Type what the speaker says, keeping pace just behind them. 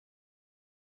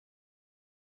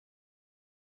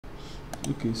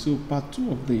Okay, so part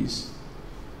 2 of this,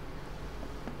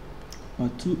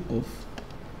 part two of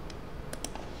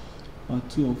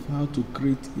how to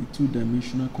create a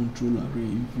two-dimensional control array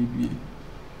in VBA.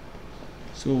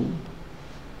 So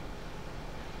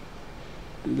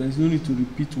there's no need to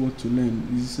repeat what to learn.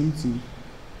 It's the same thing.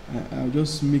 I'll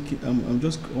just make it. I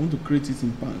want to create it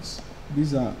in parts.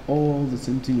 These are all the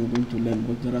same thing you're going to learn,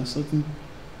 but there are certain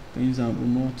things I will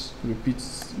not repeat.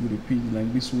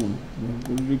 Like this one. We've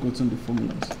already gotten the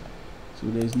formulas, so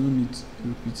there is no need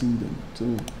repeating them.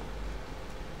 So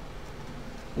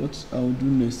what I will do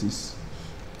next is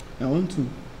I want to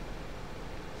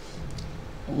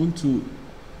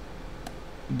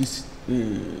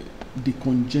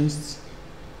decongest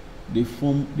the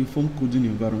form coding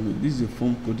environment. This is a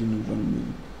form coding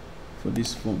environment for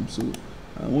this form. So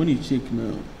when you check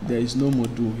now, there is no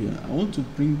module here. I want to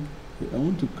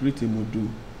create a module.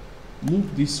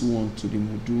 Move this one to the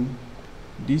module,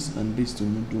 this and this to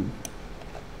module.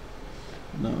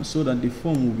 Now, so that the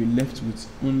form will be left with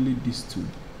only these two.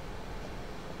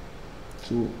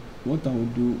 So what I will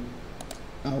do,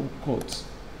 I will cut,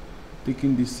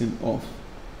 taking this thing off.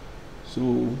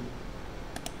 So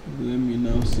let me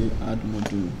now say add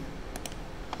module.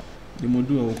 The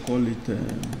module I will call it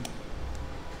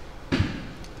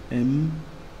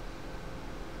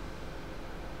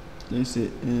let's say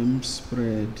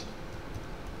spreadsheet.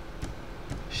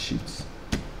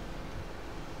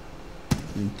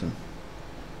 Enter.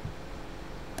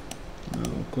 Now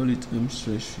I'll call it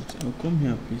spreadsheet. I'll come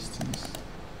here and paste this.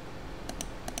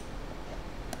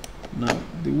 Now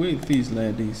the way it is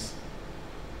like this,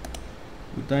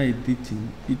 without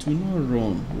editing, it will not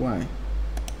run. Why?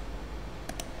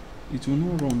 It will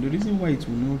not run. The reason why it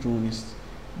will not run is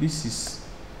this is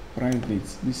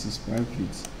private. This is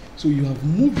private. So you have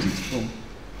moved it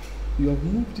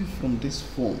from this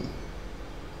form,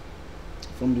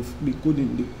 from the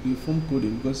coding, the form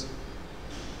coding, because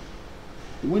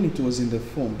when it was in the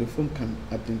form can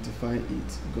identify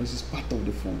it because it's part of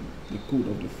the form, the code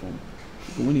of the form.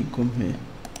 But when you come here,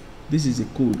 this is the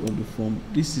code of the form,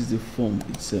 this is the form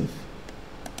itself.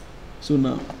 So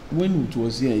now when it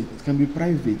was here, it can be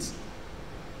private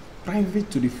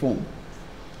to the form,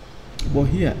 but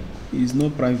here it is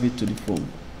not private to the form.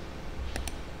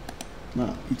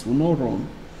 Now it will not run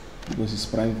because it's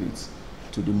private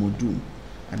to the module,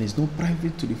 and it's not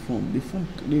private to the form. The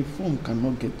form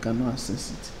cannot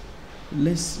access it.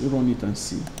 Let's run it and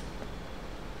see.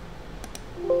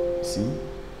 See,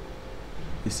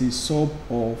 it says sub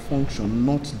or function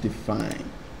not defined.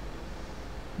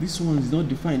 This one is not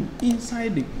defined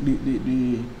inside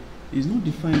is not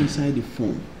defined inside the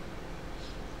form,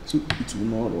 so it will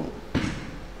not run.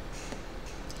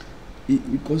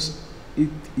 Because it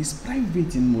is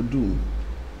private in module.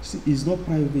 See, it's not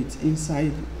private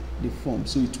inside the form,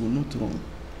 so it will not run.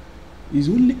 It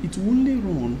will only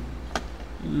run.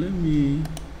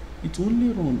 It will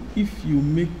only run if you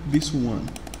make this one.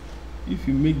 If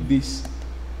you make this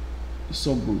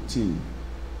subroutine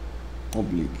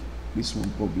public, this one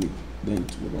public, then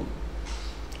it will run.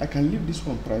 I can leave this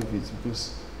one private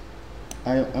because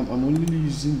I'm only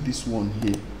using this one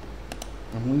here.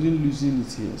 I'm only using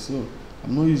it here, so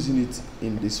I'm not using it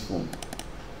in this form.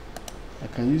 I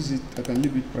can use it, I can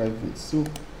leave it private. So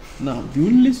now the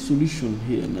only solution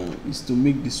here now is to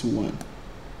make this one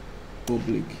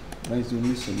public. That is the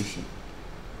only solution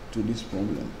to this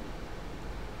problem.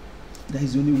 That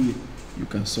is the only way you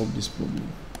can solve this problem.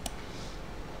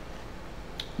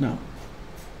 Now,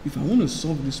 if I want to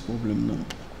solve this problem now,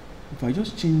 if I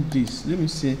just change this, let me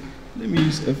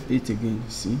use F8 again,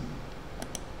 see?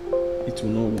 It will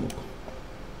not work.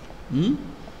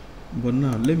 But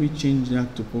now let me change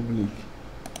that to public.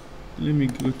 Let me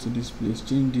go to this place,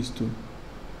 change this to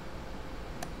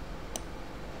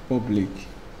public.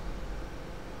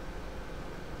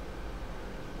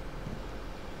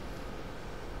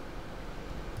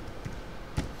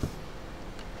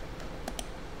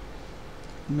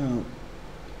 Now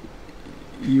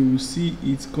you will see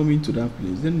it coming to that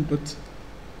place. Then, but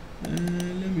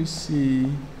let me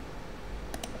see.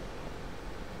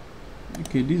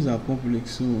 Okay, these are public,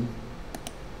 so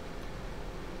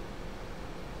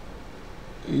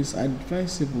it's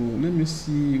advisable. Let me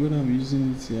see whether I'm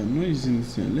using it here. I'm not using it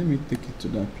here. Let me take it to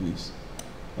that place.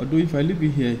 Although if I leave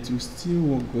it here, it will still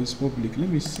work, but it's public. Let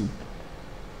me see.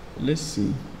 Let's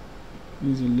see.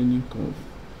 This is a learning curve.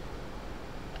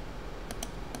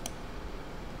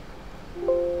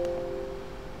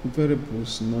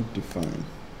 Variables not defined.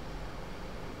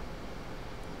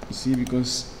 You see,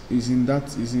 because is in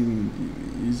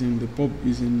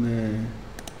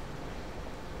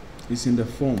the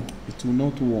form, it will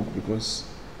not work because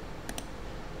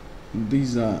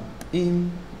these are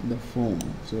in the form.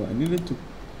 So I needed to,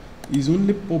 is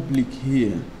only public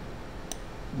here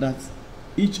that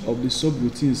each of the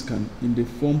subroutines can, in the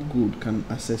form code, can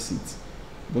access it,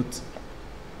 but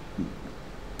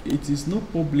it is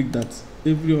not public that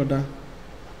every other,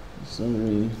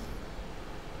 sorry,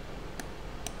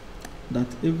 that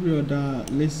every other,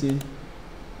 let's say,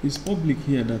 is public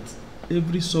here that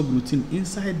every subroutine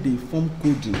inside the form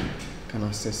coding can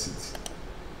access it,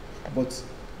 but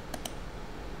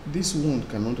this one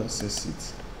cannot access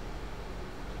it.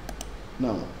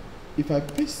 Now, if I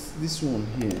paste this one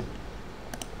here,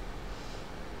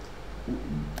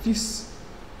 this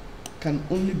can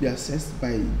only be accessed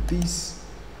by this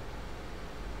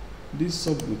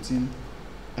subroutine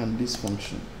and this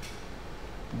function.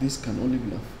 This can only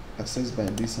be accessed by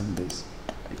this and this.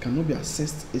 It cannot be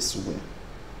accessed elsewhere.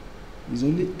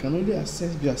 It can only be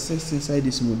accessed inside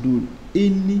this module.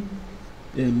 Any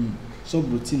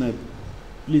subroutine I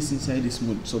place inside this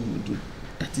submodule,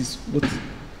 that is what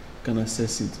can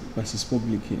access it, but it's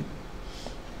public here.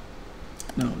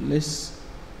 Now let's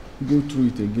go through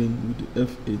it again with the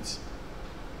F8.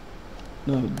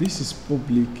 Now this is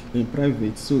public and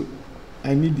private, so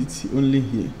I need it only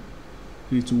here.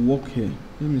 It will work here.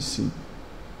 Let me see.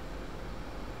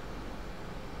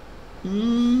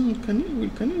 Can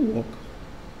it work?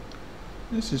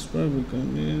 This is private.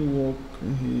 Can it work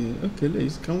here? Okay,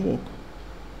 it can work.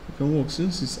 It can work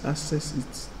since it's access.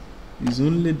 It is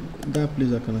only that place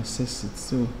that can access it.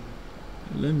 So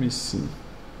let me see.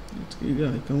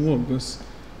 Yeah, it can work because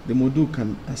the module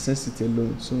can access it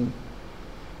alone. So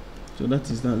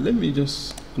that is that. Let me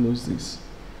just close this.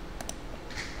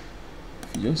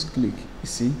 If you just click, you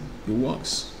see it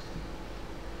works.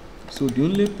 So the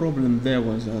only problem there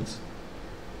was that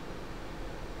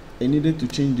I needed to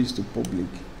change this to public,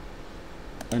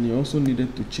 and you also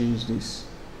needed to change this.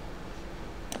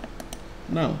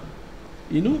 Now,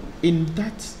 in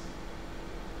that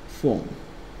form,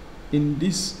 in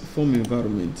this form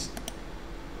environment,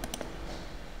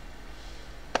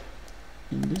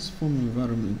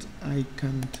 I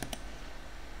can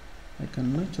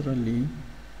naturally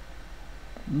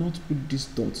not put this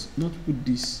dot, not put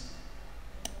this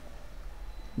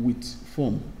with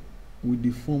form, with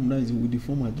the form, that is with the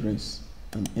form address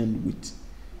and end with.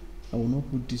 I will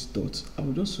not put this dot. I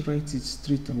will just write it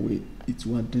straight away. It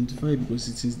will identify because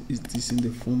it is in the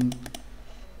form.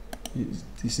 It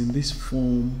is in this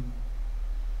form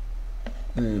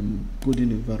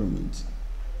coding environment.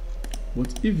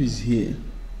 But if it's here,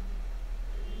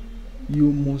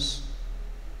 you must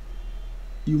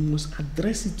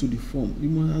address it to the form. You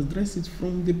must address it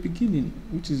from the beginning,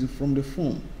 which is from the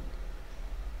form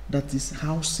that is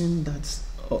housing that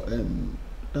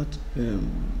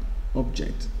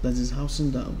object. That is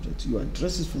housing that object. You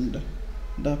address it from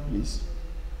that place.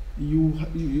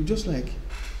 You just like,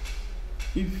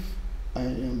 if I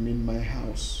am in my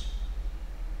house.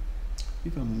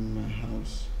 If I'm in my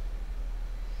house,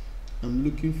 I'm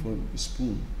looking for a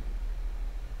spoon.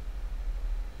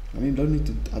 I mean, don't need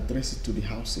to address it to the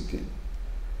house again.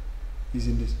 It's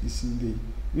in the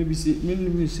let me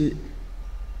say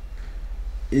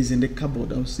it's in the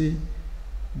cupboard. I'll say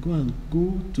go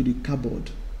to the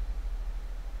cupboard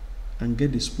and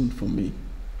get the spoon for me.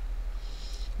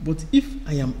 But if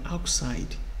I am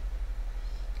outside,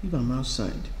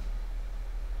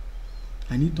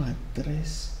 I need to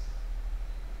address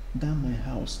that my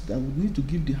house. I would need to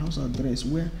give the house address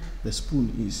where the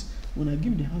spoon is. When I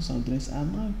give the house address,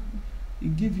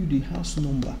 it give you the house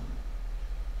number,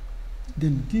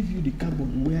 then give you the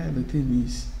cupboard where the thing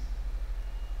is,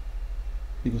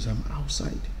 because I'm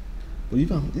outside. But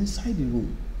if I'm inside the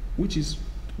room, which is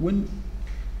when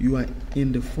you are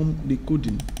in the form, the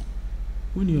coding,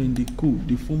 when you are in the code,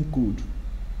 the form code,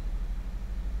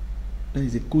 that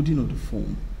is the coding of the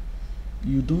form,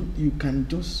 you can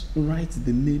just write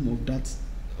the name of that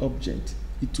object,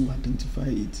 it will identify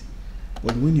it.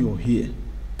 But when you're here,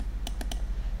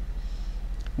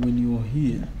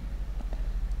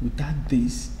 without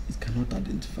this, it cannot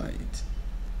identify it.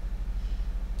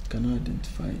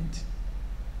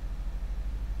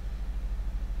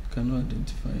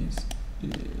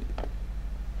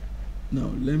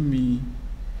 Now let me,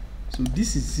 so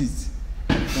this is it.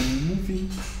 I'm moving,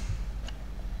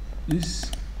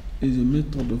 this is a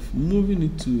method of moving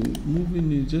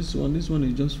it just on this one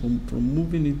is just from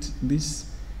moving it this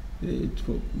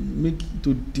to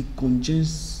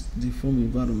decongest the form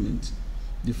environment,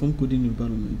 the form coding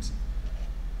environment.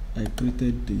 I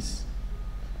created this,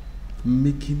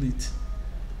 making it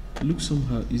look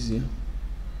somehow easier.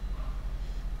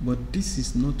 But this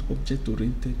is not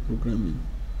object-oriented programming.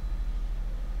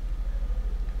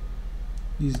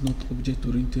 This is not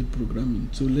object-oriented programming.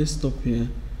 So let's stop here.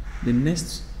 The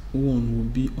next one will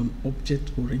be on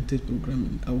object-oriented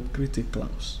programming. I will create a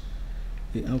class.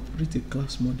 I'll create a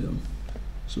class model.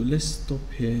 So let's stop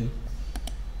here.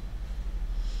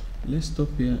 Let's stop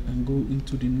here and go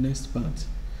into the next part.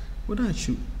 Whether I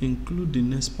should include the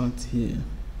next part here.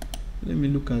 Let me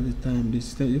look at the time.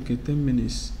 This okay, 10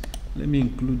 minutes. Let me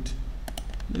include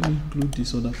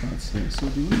this other parts here. So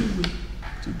the only way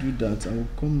to do that, I will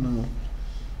come now.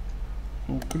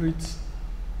 I'll create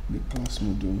the class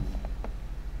module.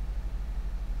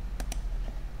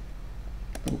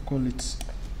 I'll call it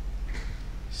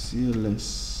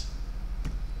CLS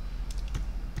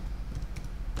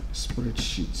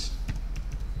spreadsheet.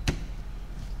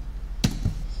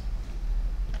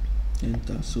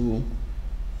 Enter. So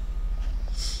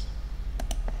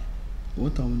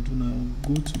what I will do now,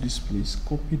 I'll go to this place,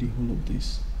 copy the whole of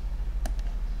this.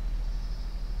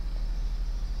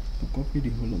 I'll copy the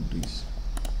whole of this.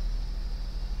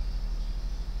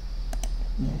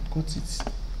 Now cut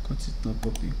it, now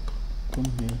copy.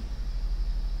 Come here,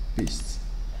 paste.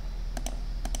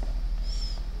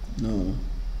 Now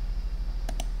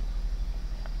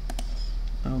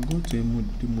I'll go to the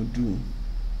module.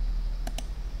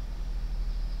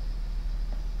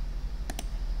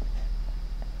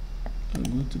 I'll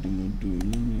go to the module.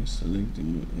 Let me select the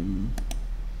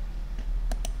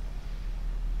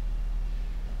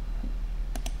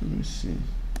let me see.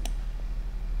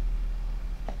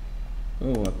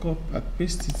 Oh, I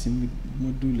paste it in the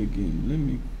module again. Let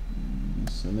me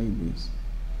select this.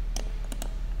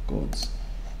 Cut.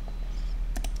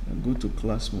 I go to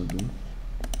class module.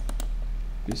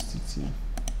 Paste it here.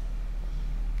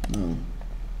 Now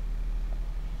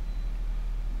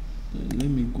let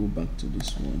me go back to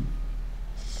this one.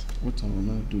 What I will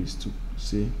now do is to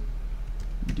say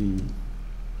the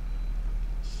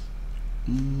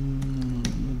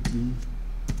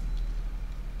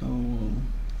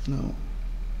now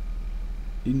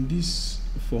in this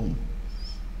form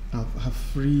I've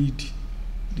freed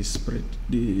the spread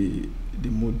the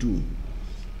module.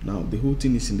 Now the whole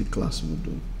thing is in the class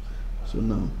module. So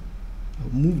now I'll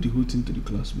move the whole thing to the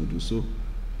class module. So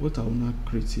what I will now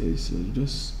create here is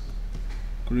just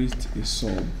create a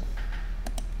sub.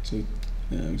 So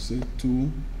say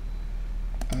to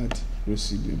add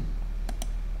procedure.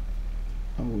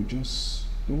 I will just,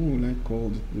 what will I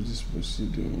call this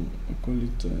procedure? I'll call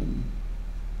it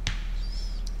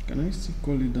can I still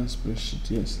call it that spreadsheet?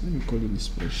 Yes, let me call it the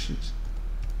spreadsheet.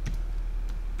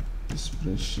 The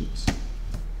spreadsheet.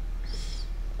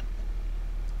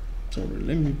 Sorry,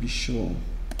 let me be sure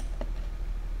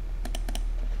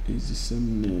it's the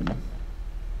same name.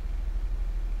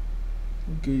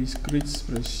 Okay, it's create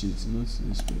spreadsheet, not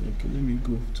this. Okay, let me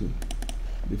go to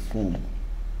the form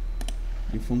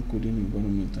coding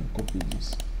environment and copy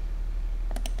this,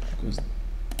 because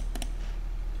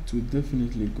it will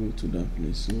definitely go to that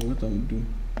place. So what I will do,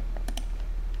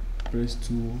 press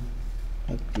to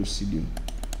add procedure,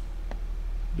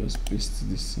 just paste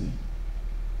this in.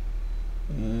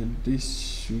 This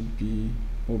should be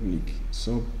public,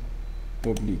 sub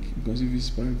public, because if it's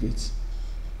private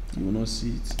you will not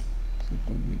see it. So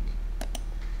public.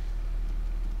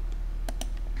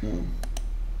 Now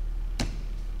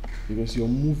because you're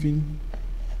moving,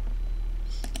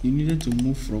 you needed to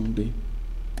move from the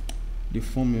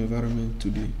form environment to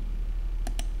the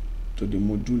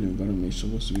module environment. It's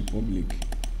supposed to be public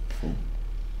for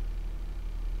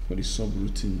the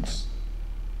subroutines,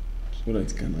 so that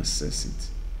it can access it.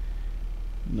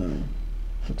 Now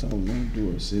what I will now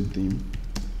do is say theme.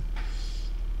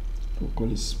 I'll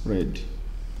call it spread.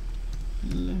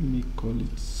 Let me call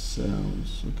it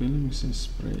cells. Okay, let me say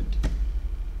spread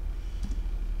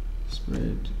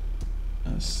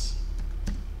as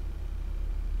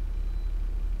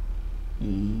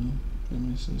let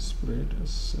me say spread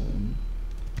as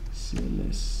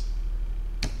CLS.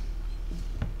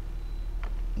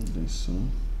 Okay, so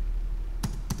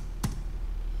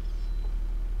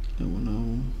I will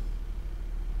now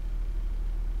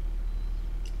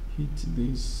hit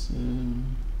this.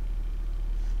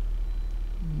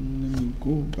 Let me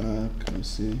go back and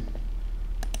say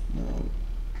now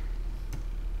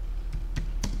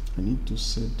I need to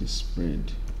set the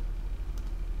spread.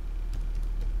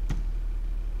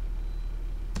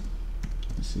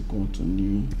 Let's go to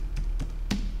new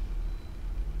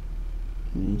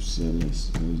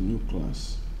CLS, new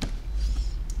class,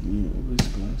 new always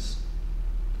class.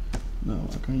 Now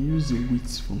I can use the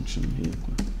width function here.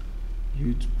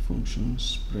 Width function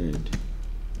spread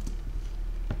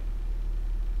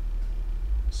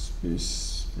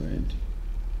space spread.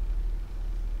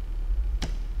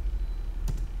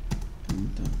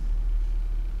 Enter.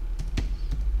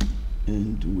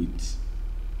 and width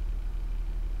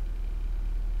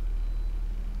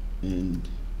and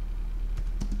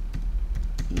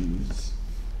width.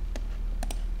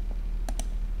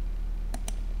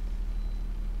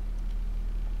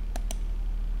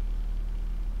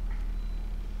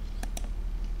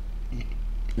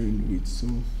 And width. So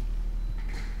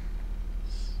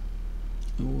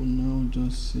I will now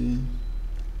just say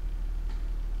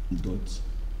dot.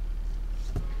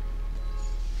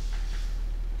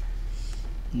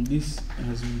 And this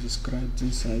has been described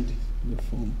inside the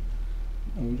form.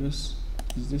 I will just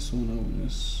use this one. I will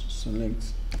just select.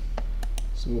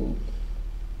 So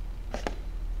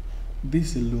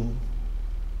this alone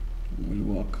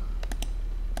will work.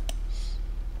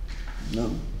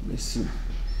 Now let's see.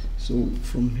 So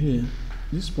from here,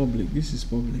 this is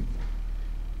public.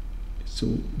 So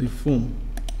the form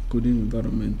coding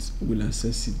environment will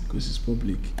access it because it's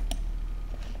public.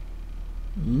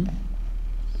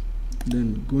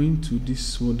 Then going to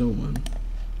this other one,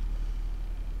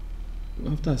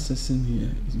 after accessing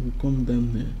here, it will come down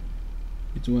here.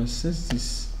 It will access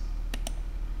this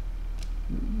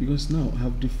because now I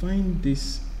have defined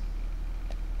this.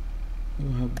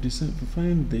 I have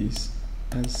defined this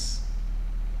as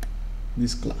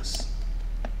this class.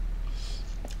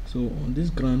 So on this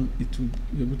ground, it will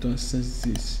be able to access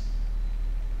this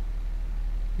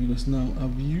because now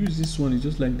I've used this one. It's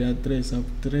just like the address. I've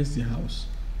addressed the house.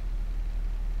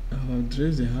 I have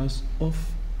addressed the house of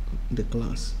the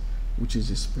class, which is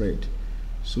a spread.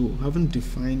 So having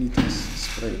defined it as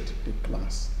spread, the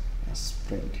class as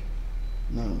spread.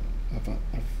 Now I've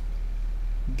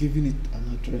given it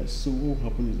an address. So what will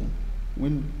happen is that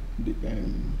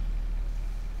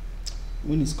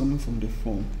when it's coming from the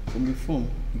form,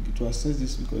 to access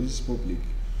this, because it's public,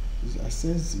 it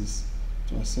access this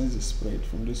to access the spread.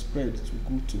 From the spread to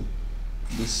go to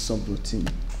this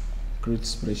subroutine, create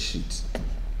spreadsheet,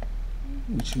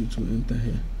 which it will enter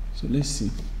here. So let's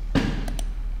see.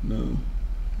 Now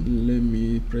let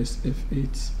me press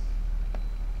F8,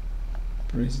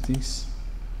 press this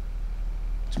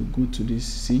to go to this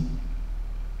C.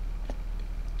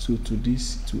 So to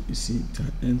this, to see, to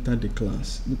enter the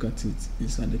class. Look at it.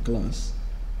 It's at the class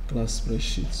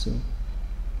spreadsheet. So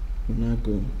we'll now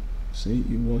go. See,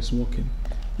 it was working.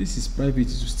 This is private.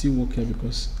 It will still work here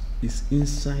because it's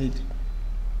inside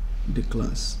the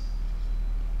class.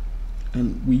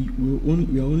 And we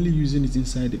are only using it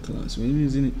inside the class. We're only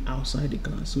using it outside the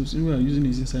class. So since we are using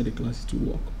it inside the class, it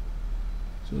will work.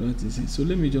 So that is it. So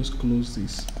let me just close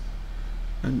this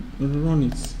and run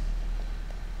it.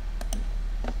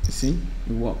 See,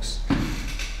 it works.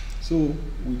 So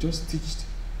we just teached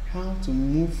how to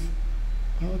move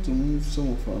some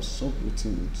of our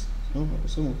subroutines,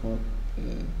 some of our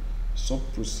sub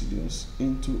procedures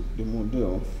into the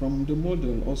model, from the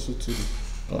model also to the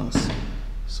class.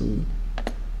 So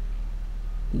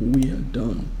we are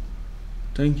done.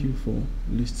 Thank you for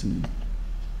listening.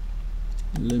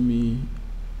 Let me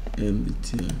end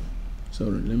it here.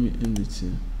 Let me end it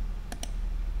here.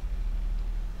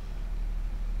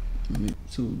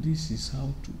 So this is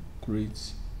how to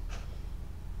create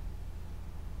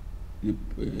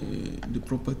the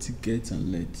property get and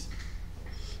let.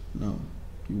 Now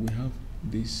you will have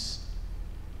this.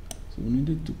 So we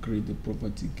needed to create the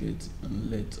property get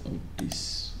and let of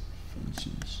these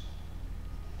functions.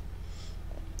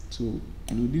 So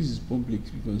this is public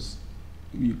because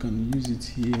you can use it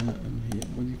here and here,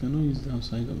 but you cannot use it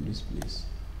outside of this place.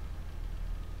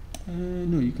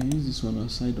 No, you can use this one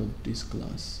outside of this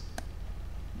class.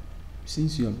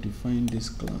 Since you have defined this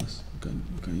class,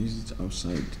 you can use it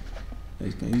outside.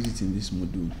 You can use it in this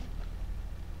module.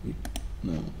 Wait,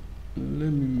 now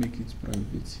let me make it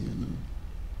private here now.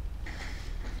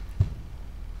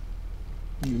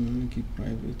 Let me make it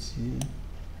private here.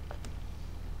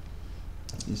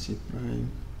 It's a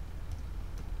prime.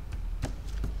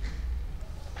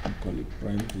 I call it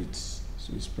private.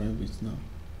 So it's private now.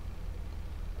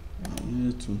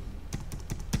 Here to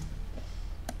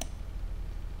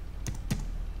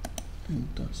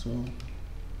enter. So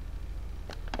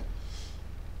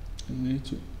I need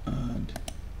to add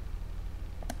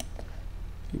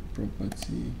a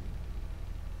property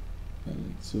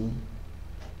palette. So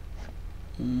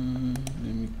let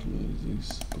me close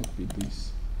this, copy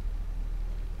this.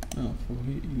 Now for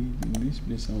here in this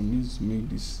place, I'll need to make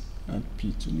this, add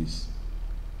p to this,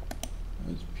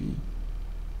 add p,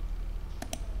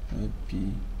 add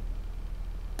p,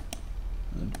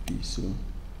 add p. So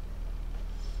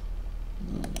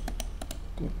now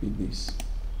copy this.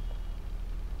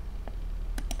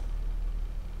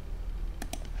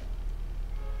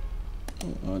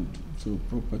 I'll add, so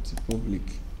property public,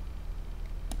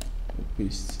 or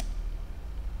paste.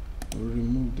 I'll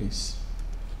remove this,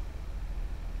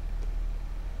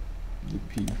 the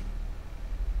P.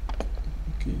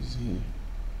 Okay, it's here.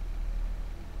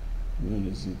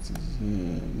 Where is it? It's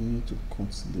here. We need to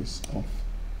cut this off.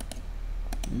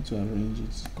 We need to arrange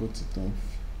it, cut it off.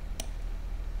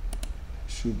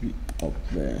 Should be up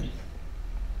there.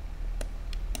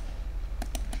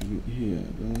 Should be here.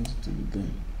 I don't want it to be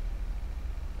there.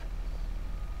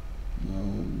 Now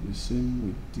the same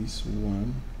with this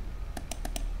one.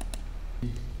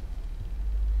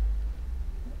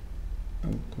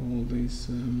 I'll call this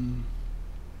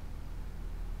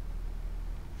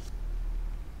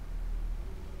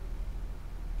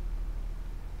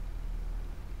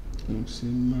I'll say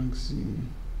maxi.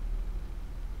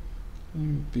 Let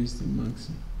me paste the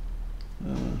maxi.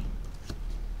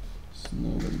 It's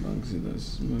not the maxi,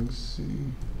 that's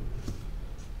maxi.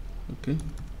 Okay.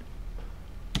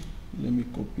 Let me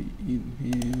copy it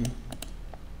here.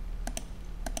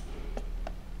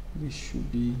 This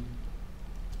should be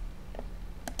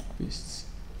paste.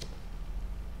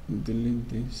 Delete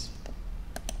this.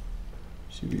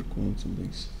 Should be equal to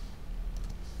this.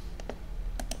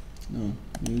 Now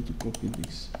you need to copy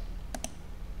this.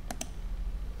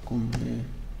 Come here.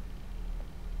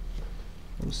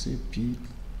 I'll say P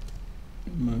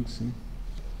maxi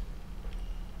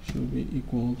should be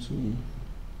equal to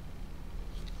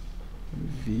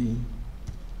V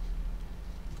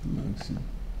maxi.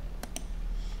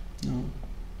 Now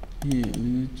here we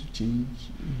need to change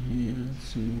here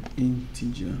to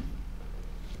integer.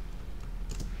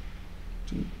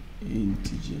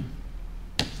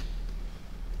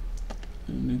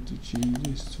 I need to change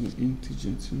this to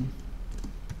integer too.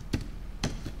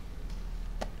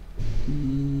 I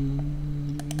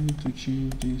need to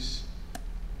change this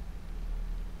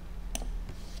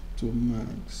to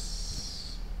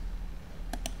max,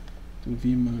 to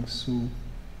V max. So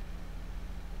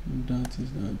that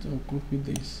is that. I'll copy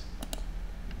this.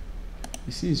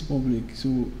 You see it's public,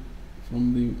 so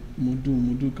from the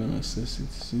module can access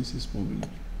it since it's public.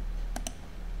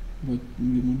 But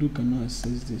the module cannot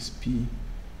access this P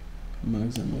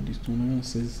max and all this. To not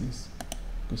access this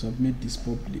because I've made this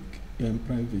public and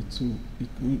private, so it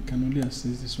can only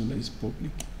access this one that is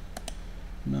public.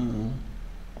 Now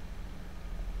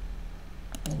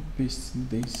I'll paste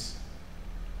this.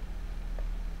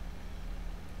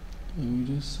 I will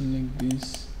just select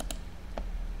this,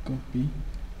 copy,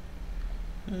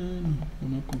 and I'll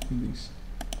not copy this.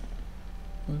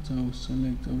 But I'll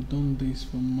select, I've done this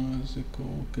for max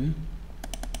equal, okay?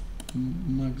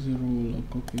 Max 0, I'll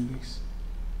copy this.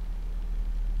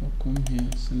 I'll come here,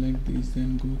 select this,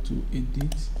 then go to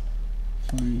edit,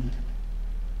 find.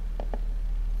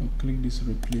 I'll click this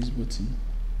replace button.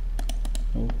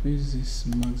 I'll paste this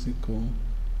max equal,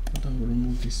 but I'll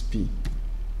remove this P.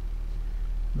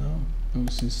 Now I will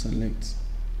say select.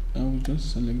 I will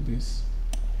just select this.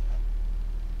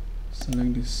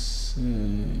 Select this,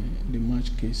 the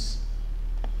match case.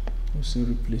 I'll say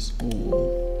replace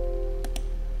all.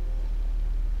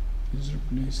 It's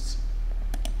replaced.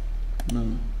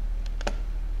 Now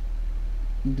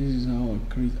this is how I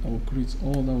will create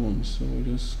all the ones. So I'll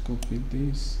just copy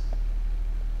this.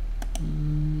 Let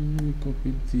me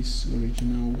copy this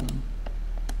original one.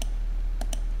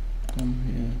 Come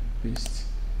here, paste.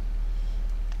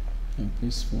 And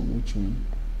paste for which one?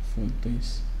 For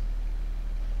this.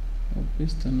 I'll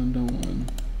paste another one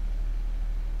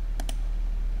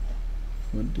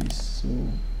for this. So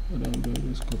what I'll do, I'll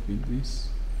just copy this.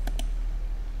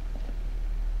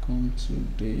 Come to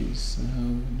this. I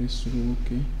have this row,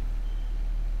 okay.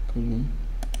 Column.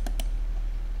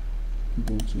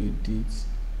 Go to edit.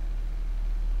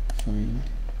 Find.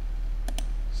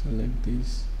 Select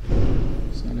this.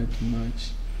 Select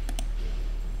match.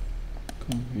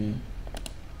 Come here.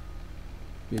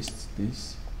 Paste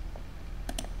this.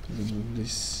 Remove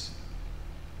this.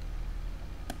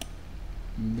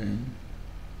 And then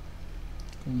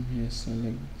come here,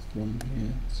 select from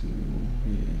here to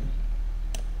here.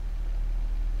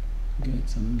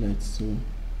 Get and let, so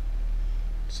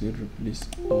say replace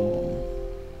all.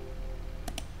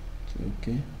 So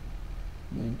okay.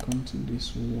 Then come to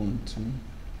this one to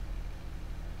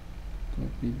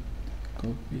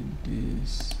copy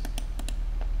this.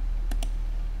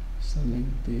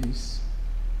 Select this.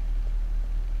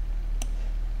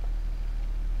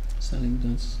 Select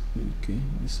that. Okay,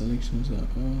 the selections are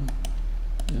all.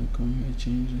 Then come here,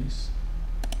 change this.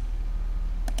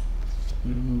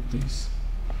 Remove this.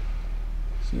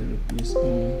 Say replace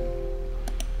all.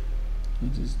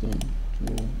 That is done.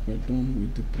 So we're done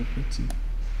with the property.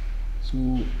 So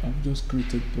I've just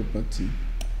created property.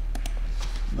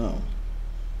 Now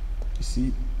you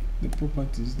see the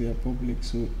properties, they are public,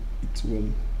 so it will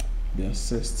be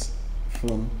accessed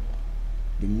from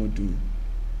the module.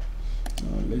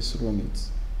 Now let's run it.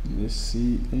 Let's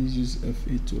see, let's use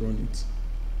F8 to run it.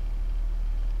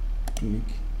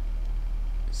 Click,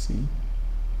 see,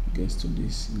 gets to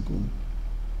this, go.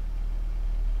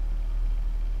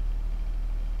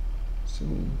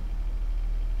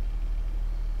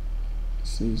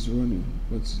 So it's running,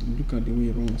 but look at the way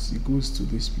it runs. It goes to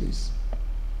this place.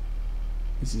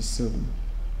 This is 7.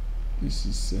 This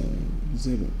is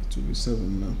 0. It will be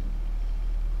 7 now.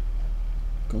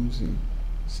 Comes in.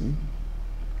 See?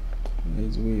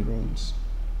 That's the way it runs.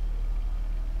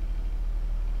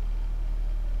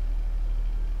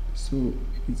 So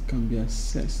it can be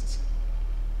accessed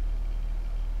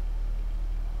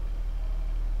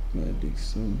by this.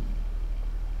 So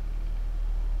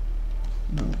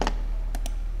now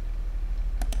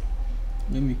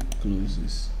let me close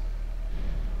this.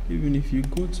 Even if you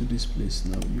go to this place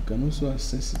now, you can also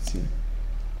access it here.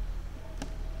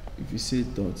 If you say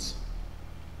dots,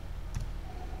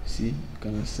 see, you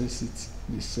can access it,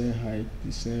 the cell height,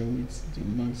 the cell width, the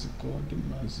max score, the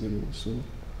max 0. So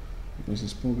because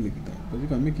it's public now, but you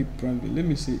can make it private. Let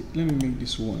me make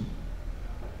this one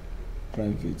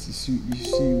private. You see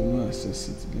you will not access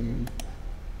it. Let me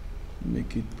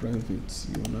make it private.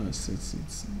 You will not access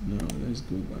it. Now let's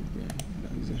go back there.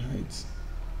 That is the height.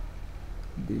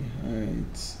 The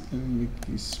height. Let me make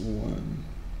this one.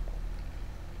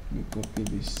 Let me copy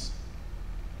this.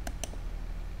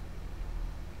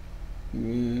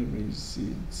 Where is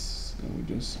it? I will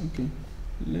just, okay.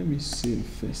 Let me save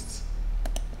first.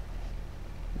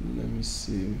 Let me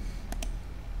save.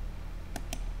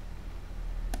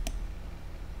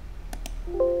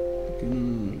 Okay,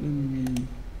 no. Let me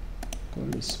call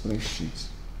it spreadsheet.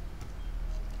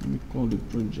 Let me call the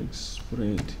project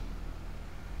spreadsheet.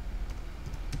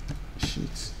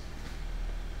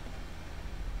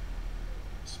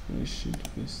 Spreadsheet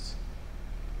first.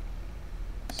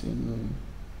 So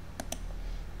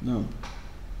now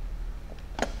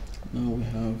we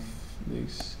have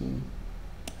this. So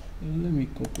let me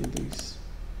copy this.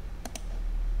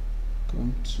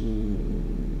 Come to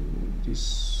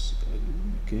this.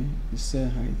 Okay, the cell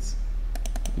height.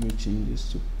 Let me change this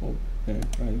to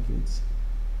private.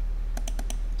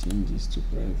 Change this to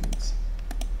private.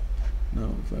 Now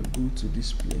if I go to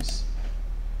this place,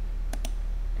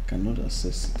 I cannot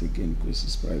access it again because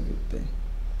it's private there.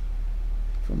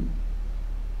 From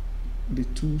the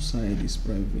two side is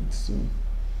private, so you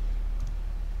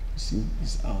see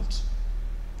it's out.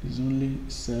 It's only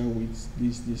cell with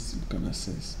this you can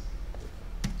access.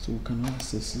 So we cannot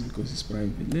access it because it's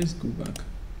private. Let's go back.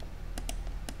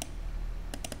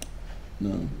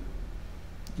 Now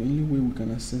the only way we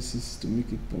can access is to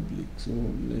make it public. So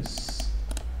let's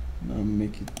now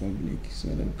make it public so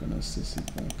that we can access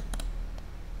it back.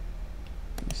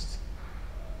 Paste.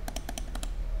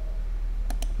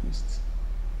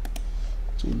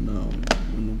 So now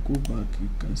when we go back, you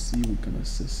can see we can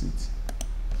access it.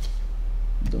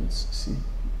 Dots,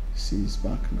 see it's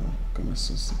back now. We can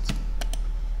access it.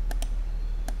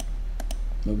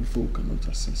 But before we cannot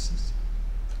access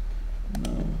it.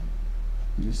 Now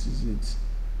this is it.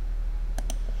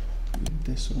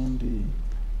 This one,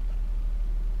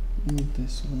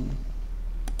 this one.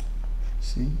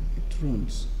 See, it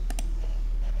runs.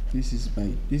 This is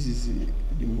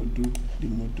the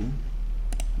module.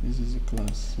 This is a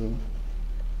class. So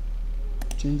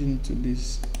changing it to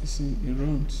this, you see, it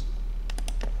runs.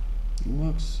 It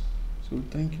works. So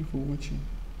thank you for watching.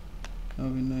 Have a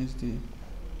nice day.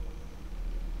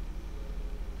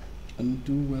 And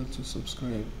do well to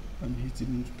subscribe and hit the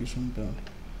notification bell.